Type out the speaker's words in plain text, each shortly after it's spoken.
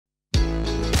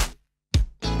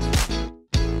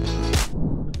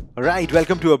Alright,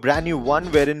 welcome to a brand new one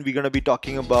wherein we're going to be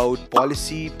talking about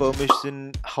policy,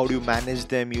 permission, how do you manage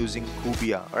them using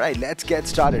Kubiya. Alright, let's get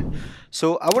started.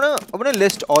 So I wanna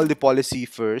list all the policy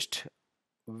first,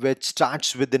 which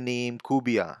starts with the name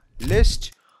Kubiya.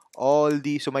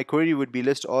 So my query would be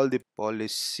list all the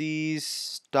policies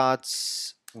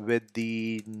starts with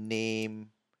the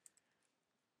name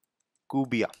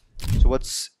Kubiya. So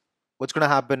what's gonna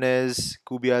happen is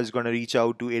Kubiya is gonna reach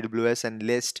out to AWS and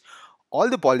list all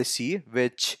the policy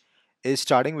which is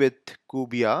starting with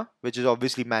Kubiya, which is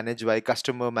obviously managed by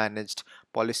customer managed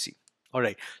policy. All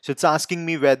right, so it's asking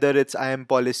me whether it's IAM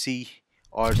policy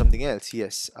or something else.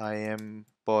 Yes, IAM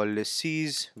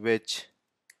policies which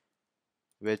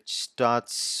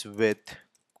starts with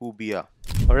Kubiya.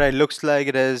 All right, looks like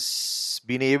it has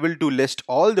been able to list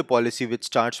all the policy which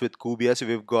starts with Kubiya. So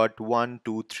we've got 1,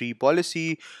 2, 3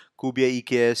 policy, Kubiya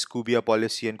EKS, Kubiya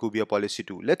policy, and Kubiya policy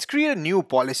 2. Let's create a new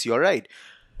policy. All right,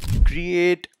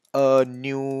 create a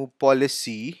new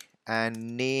policy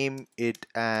and name it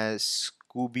as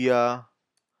Kubiya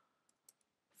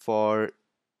for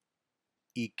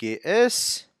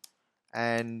EKS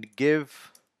and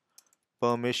give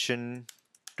permission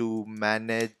to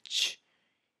manage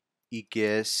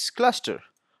EKS cluster.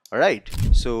 Alright,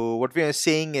 so what we are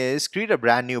saying is create a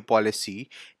brand new policy,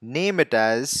 name it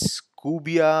as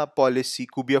Kubiya policy,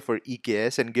 Kubiya for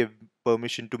EKS, and give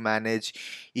permission to manage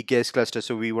EKS cluster.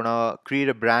 So we want to create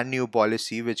a brand new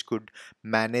policy which could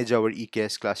manage our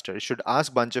EKS cluster. It should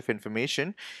ask bunch of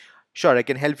information. Sure, I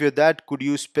can help you with that. Could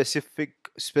you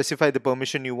specify the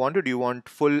permission you want, or do you want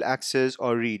full access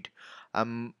or read?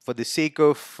 For the sake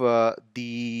of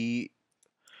the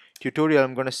tutorial,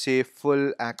 I'm going to say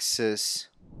full access.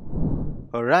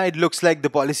 Alright, looks like the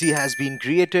policy has been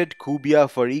created. Kubiya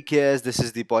for EKS. This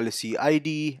is the policy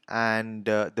ID and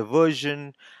the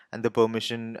version and the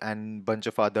permission and bunch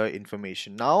of other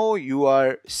information. Now you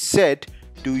are set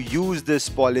to use this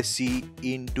policy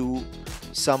into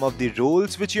some of the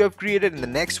roles which you have created. In the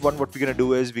next one, what we're going to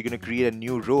do is we're going to create a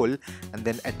new role and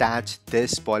then attach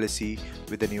this policy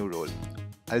with a new role.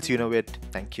 I'll see you in a bit.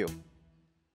 Thank you.